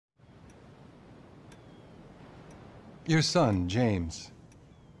Your son, James.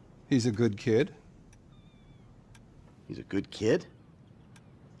 He's a good kid. He's a good kid?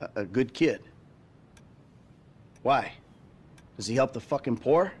 A good kid? Why? Does he help the fucking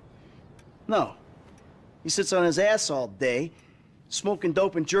poor? No. He sits on his ass all day, smoking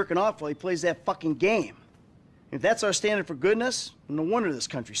dope and jerking off while he plays that fucking game. If that's our standard for goodness, no wonder this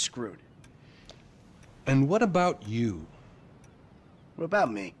country's screwed. And what about you? What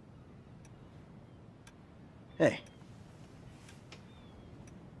about me? Hey.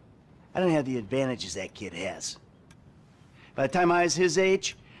 I don't have the advantages that kid has. By the time I was his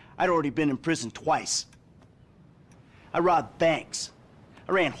age, I'd already been in prison twice. I robbed banks.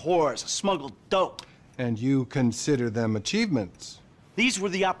 I ran whores. I smuggled dope. And you consider them achievements? These were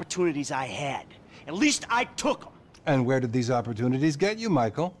the opportunities I had. At least I took them. And where did these opportunities get you,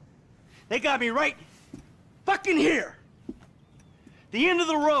 Michael? They got me right fucking here. The end of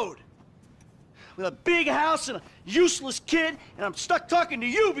the road. With a big house and a useless kid, and I'm stuck talking to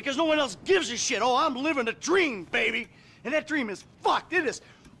you because no one else gives a shit. Oh, I'm living a dream, baby. And that dream is fucked. It is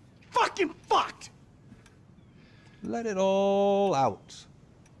fucking fucked. Let it all out.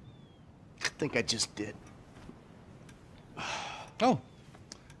 I think I just did. Oh.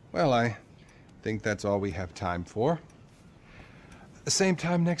 Well, I think that's all we have time for. Same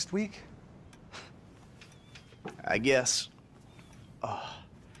time next week? I guess. I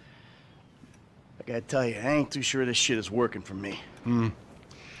gotta tell you, I ain't too sure this shit is working for me.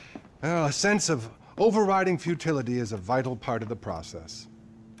 Well, a sense of overriding futility is a vital part of the process.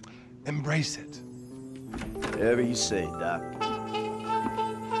 Embrace it. Whatever you say, Doc.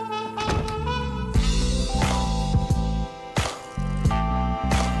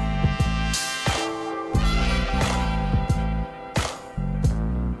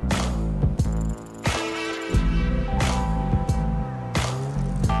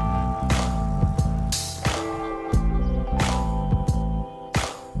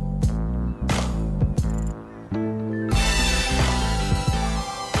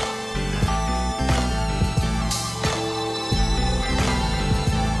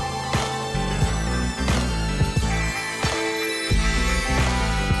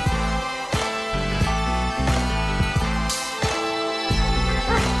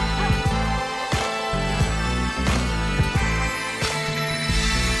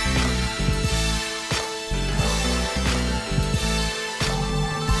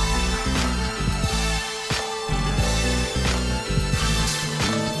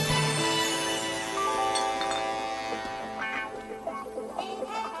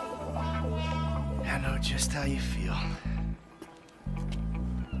 Just how you feel.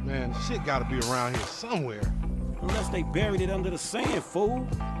 Man, shit gotta be around here somewhere. Unless they buried it under the sand, fool.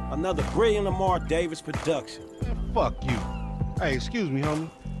 Another brilliant Lamar Davis production. Man, fuck you. Hey, excuse me, homie.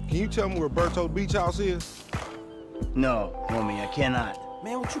 Can you tell me where Berto's beach house is? No, homie, I cannot.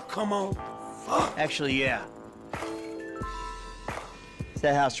 Man, would you come on? Fuck. Actually, yeah. It's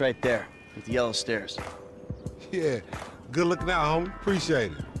that house right there, with the yellow stairs. Yeah, good looking out, homie.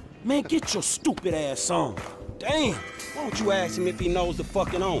 Appreciate it. Man, get your stupid ass on. Damn, why don't you ask him if he knows the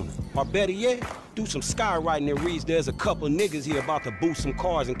fucking owner? Or better yet, do some skywriting that reads there's a couple of niggas here about to boost some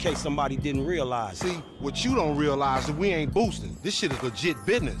cars in case somebody didn't realize. See, what you don't realize is we ain't boosting. This shit is legit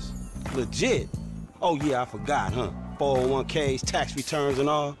business. Legit? Oh yeah, I forgot, huh? 401ks, tax returns and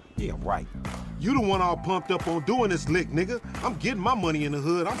all? Yeah, right. You the one all pumped up on doing this lick, nigga. I'm getting my money in the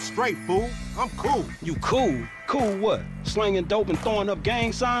hood. I'm straight, fool. I'm cool. You cool? Cool what? Slinging dope and throwing up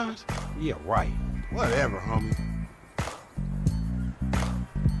gang signs? Yeah, right. Whatever, homie.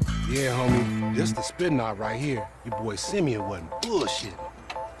 Yeah, homie. This the spin knot right here. Your boy Simeon wasn't bullshitting.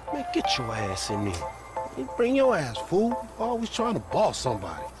 Man, get your ass in there. Hey, bring your ass, fool. Always trying to boss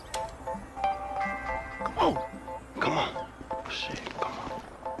somebody. Come on. Come on. Shit, come on.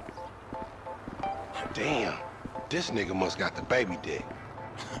 Damn. This nigga must got the baby dick.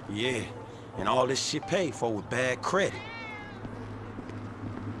 Yeah, and all this shit paid for with bad credit.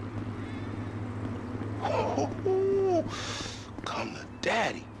 Ooh, come to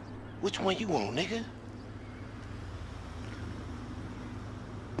daddy. Which one you want, nigga?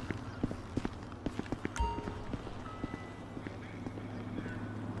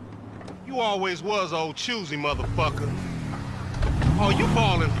 You always was old choosy, motherfucker. Oh, you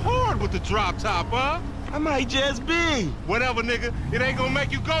ballin' hard with the drop top, huh? I might just be. Whatever, nigga. It ain't gonna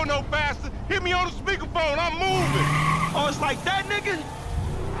make you go no faster. Hit me on the speakerphone. I'm moving. Oh, it's like that, nigga?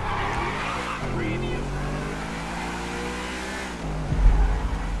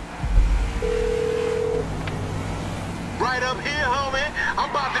 Right up here, homie. I'm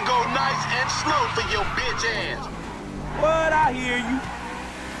about to go nice and slow for your bitch ass. What? I hear you.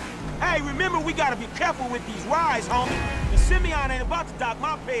 Hey, remember we gotta be careful with these rides, homie. The Simeon ain't about to dock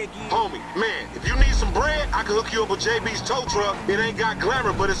my pay again. Homie, man, if you need some bread, I can hook you up with JB's tow truck. It ain't got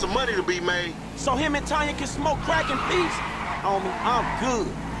glamour, but it's some money to be made. So him and Tanya can smoke crack in peace? Homie, I'm good.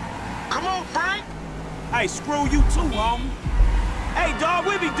 Come on, Frank. Hey, screw you too, homie. Hey, dawg,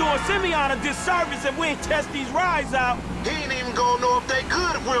 we be doing Simeon a disservice if we ain't test these rides out. He ain't even gonna know if they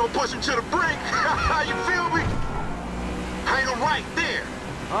good if we don't push him to the brink. You feel me? Hang him right there.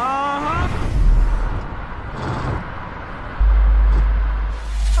 Uh-huh.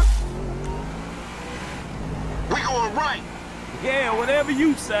 We going right. Yeah, whatever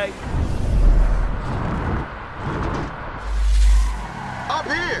you say. Up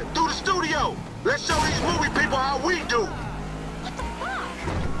here, through the studio. Let's show these movie people how we do. What the fuck?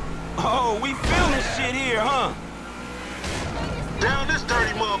 Oh, we feeling shit here, huh? Down this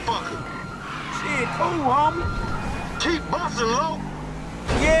dirty motherfucker. Shit, cool, homie. Keep busting, low.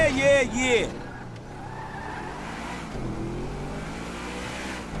 Yeah.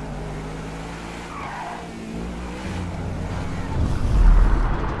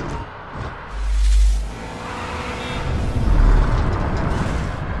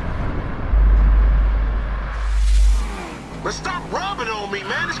 But stop rubbing on me,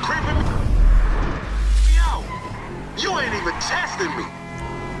 man. It's creeping me out. You ain't even testing me.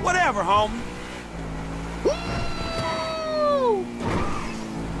 Whatever, homie. Woo!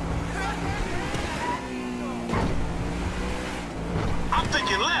 I'm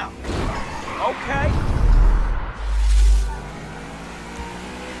thinking left. Okay.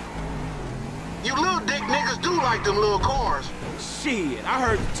 You little dick niggas do like them little cars. Shit, I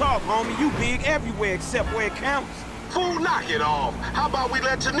heard you talk, homie. You big everywhere except where it counts. Fool, knock it off. How about we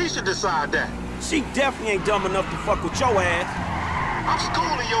let Tanisha decide that? She definitely ain't dumb enough to fuck with your ass. I'm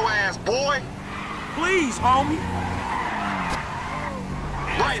schooling your ass, boy. Please, homie.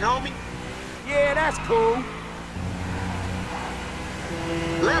 Right, homie? Yeah, that's cool.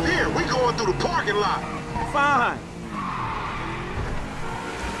 Left here, we going through the parking lot. Fine.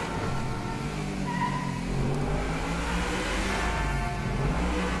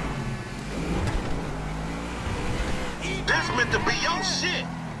 That's meant to be your shit.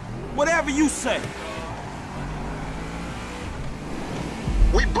 Whatever you say.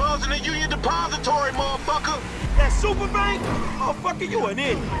 We buzzing the Union Depository, motherfucker. That super bank? Motherfucker, you an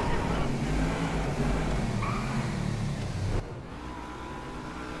idiot.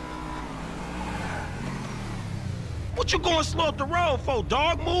 What you going slow up the road for,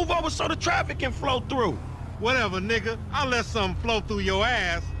 dog? Move over so the traffic can flow through. Whatever, nigga. I'll let something flow through your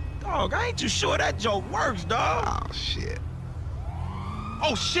ass. Dog, I ain't too sure that joke works, dog. Oh, shit.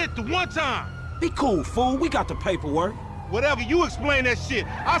 Oh, shit, the one time. Be cool, fool. We got the paperwork. Whatever, you explain that shit.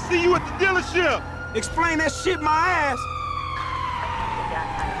 I'll see you at the dealership. Explain that shit my ass.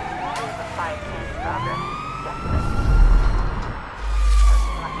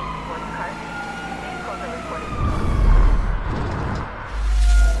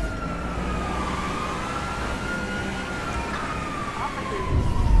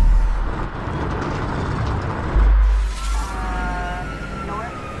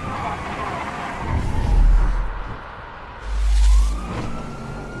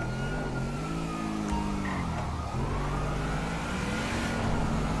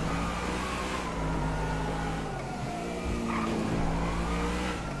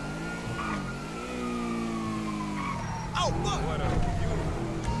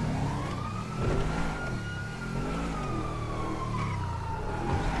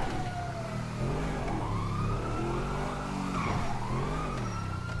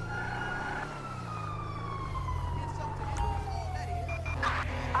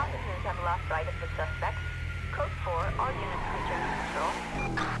 Officers have lost sight of the suspect. Code 4, all units return to patrol.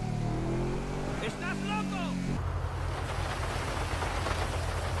 Estás loco?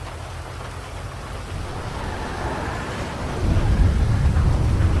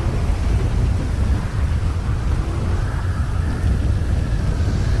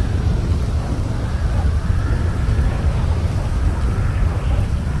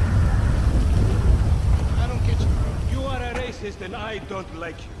 And I don't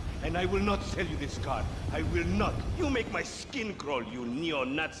like you. And I will not sell you this car. I will not. You make my skin crawl, you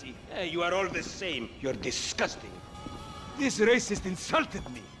neo-Nazi. You are all the same. You're disgusting. This racist insulted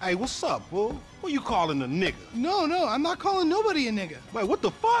me. Hey, what's up, fool? Who you calling a nigga? No, I'm not calling nobody a nigga. Wait, what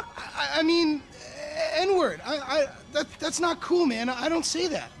the fuck? I mean, N-word. That's not cool, man. I don't say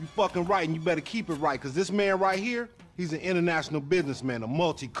that. You fucking right, and you better keep it right, because this man right here, he's an international businessman, a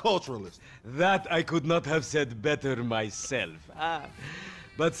multiculturalist. That I could not have said better myself.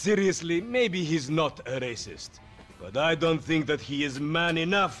 But seriously, maybe he's not a racist. But I don't think that he is man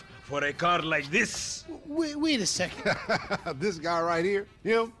enough for a car like this. Wait a second. This guy right here,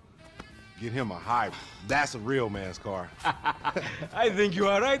 him, get him a hybrid. That's a real man's car. I think you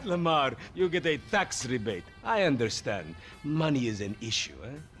are right, Lamar. You get a tax rebate. I understand. Money is an issue, eh?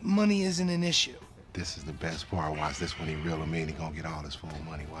 Money isn't an issue. This is the best part. Watch this when he reel him in. He gonna get all his full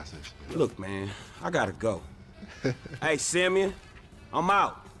money. Watch this. Look, man, I gotta go. Hey, Simeon, I'm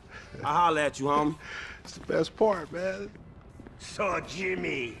out. I'll holler at you, homie. It's the best part, man. So,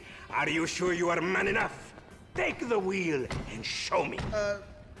 Jimmy, are you sure you are man enough? Take the wheel and show me.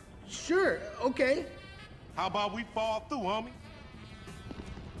 Sure, okay. How about we fall through, homie?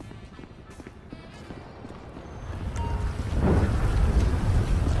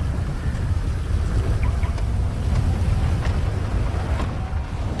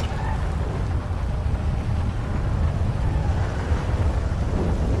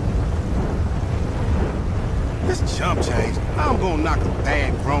 This chump change. I'm gonna knock a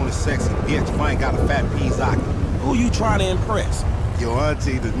bad, grown and sexy bitch if I ain't got a fat peasocky. Who you trying to impress? Your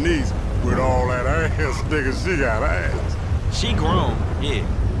auntie Denise, with all that ass, nigga, she got ass. She grown, yeah.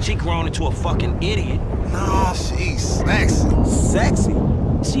 She grown into a fucking idiot. Nah, she's sexy. Sexy?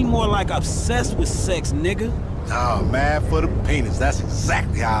 She more like obsessed with sex, nigga. Nah, mad for the penis. That's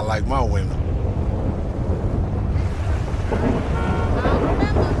exactly how I like my women.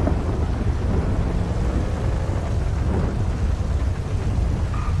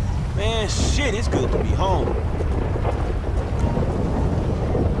 Man, shit, it's good to be home.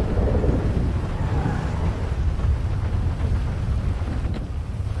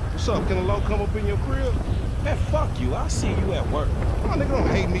 What's up? Can a low come up in your crib? Man, fuck you. I'll see you at work. My nigga don't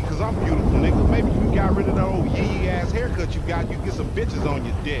hate me because I'm beautiful, nigga. Maybe you got rid of that old yee-ass haircut you got, you get some bitches on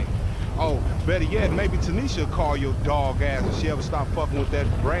your dick. Oh, better yet, maybe Tanisha will call your dog ass if she ever stop fucking with that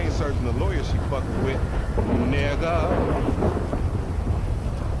brain surgeon, the lawyer she fucking with. Nigga.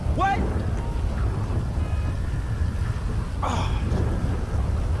 What?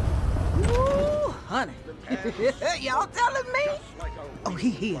 Ooh, honey. Y'all telling me? Oh,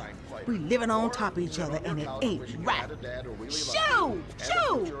 he here. We living on top of each other, and it ain't right. Shoo!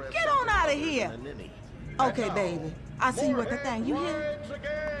 Shoo! Get on out of here. Okay, baby. I see you at the thing. You hear?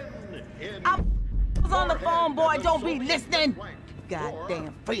 I was on the phone, boy. Don't be listening.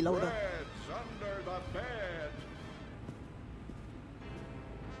 Goddamn freeloader.